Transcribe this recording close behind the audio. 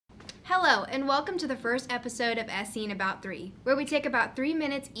Hello, and welcome to the first episode of SC in About 3, where we take about 3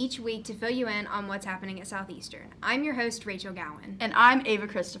 minutes each week to fill you in on what's happening at Southeastern. I'm your host, Rachel Gowan. And I'm Ava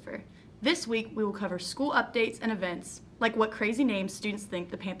Christopher. This week, we will cover school updates and events, like what crazy names students think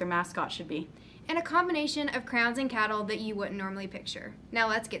the Panther mascot should be. And a combination of crowns and cattle that you wouldn't normally picture. Now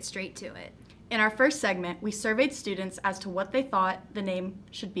let's get straight to it. In our first segment, we surveyed students as to what they thought the name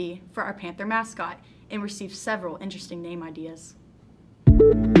should be for our Panther mascot and received several interesting name ideas.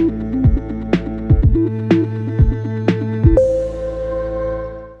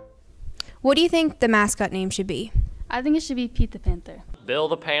 What do you think the mascot name should be? I think it should be Pete the Panther. Bill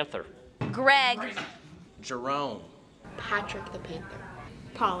the Panther. Greg. Jerome. Patrick the Panther.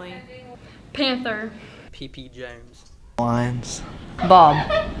 Polly. Panther. P.P. Jones. Lions.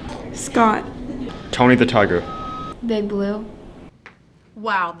 Bob. Scott. Tony the Tiger. Big Blue.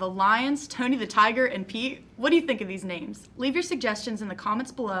 Wow, the Lions, Tony the Tiger, and Pete. What do you think of these names? Leave your suggestions in the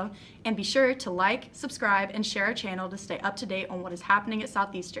comments below, and be sure to like, subscribe, and share our channel to stay up to date on what is happening at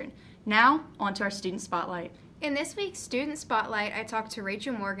Southeastern. Now, on to our Student Spotlight. In this week's Student Spotlight, I talked to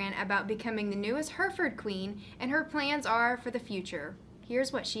Rachel Morgan about becoming the newest Hereford Queen, and her plans are for the future.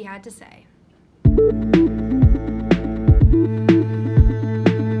 Here's what she had to say.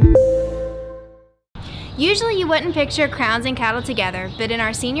 Usually you wouldn't picture crowns and cattle together, but in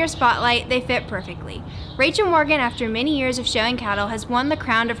our senior spotlight, they fit perfectly. Rachel Morgan, after many years of showing cattle, has won the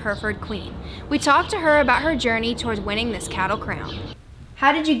crown of Hereford Queen. We talked to her about her journey towards winning this cattle crown.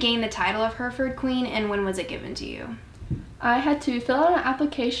 How did you gain the title of Hereford Queen, and when was it given to you? I had to fill out an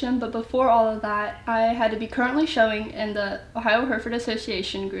application, but before all of that, I had to be currently showing in the Ohio Hereford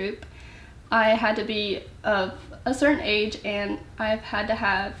Association group. I had to be of a certain age, and I've had to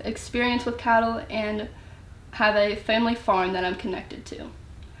have experience with cattle and have a family farm that I'm connected to.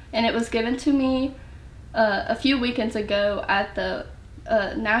 And it was given to me a few weekends ago at the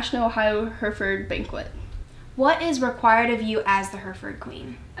National Ohio Hereford Banquet. What is required of you as the Hereford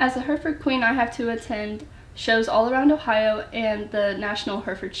Queen? As a Hereford Queen, I have to attend shows all around Ohio and the National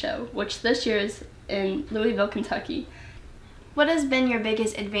Hereford Show, which this year is in Louisville, Kentucky. What has been your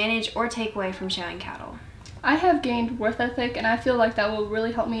biggest advantage or takeaway from showing cattle? I have gained work ethic, and I feel like that will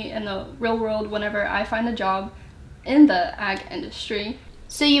really help me in the real world whenever I find a job in the ag industry.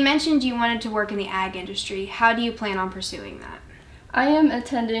 So you mentioned you wanted to work in the ag industry. How do you plan on pursuing that? I am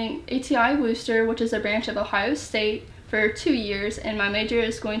attending ATI Wooster, which is a branch of Ohio State, for 2 years, and my major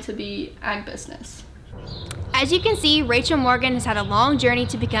is going to be ag business. As you can see, Rachel Morgan has had a long journey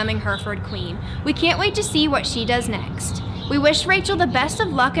to becoming Hereford Queen. We can't wait to see what she does next. We wish Rachel the best of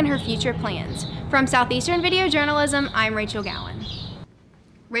luck in her future plans. From Southeastern Video Journalism, I'm Rachel Gowan.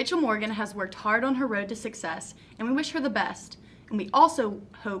 Rachel Morgan has worked hard on her road to success, and we wish her the best. And we also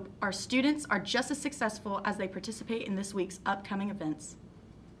hope our students are just as successful as they participate in this week's upcoming events.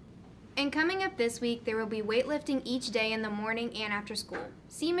 And coming up this week, there will be weightlifting each day in the morning and after school.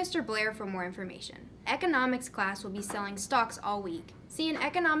 See Mr. Blair for more information. Economics class will be selling stocks all week. See an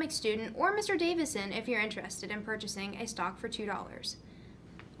economics student or Mr. Davison if you're interested in purchasing a stock for $2.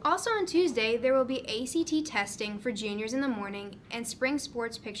 Also on Tuesday, there will be ACT testing for juniors in the morning, and spring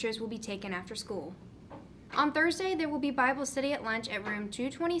sports pictures will be taken after school. On Thursday, there will be Bible study at lunch at room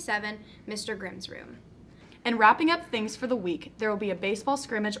 227, Mr. Grimm's room. And wrapping up things for the week, there will be a baseball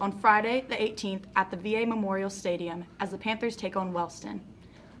scrimmage on Friday the 18th at the VA Memorial Stadium as the Panthers take on Wellston.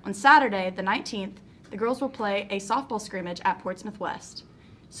 On Saturday the 19th, the girls will play a softball scrimmage at Portsmouth West.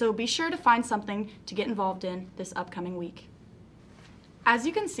 So be sure to find something to get involved in this upcoming week. As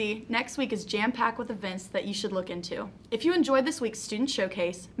you can see, next week is jam-packed with events that you should look into. If you enjoyed this week's Student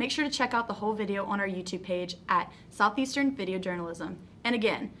Showcase, make sure to check out the whole video on our YouTube page at Southeastern Video Journalism. And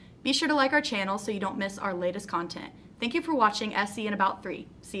again, be sure to like our channel so you don't miss our latest content. Thank you for watching SC in About 3.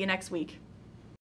 See you next week.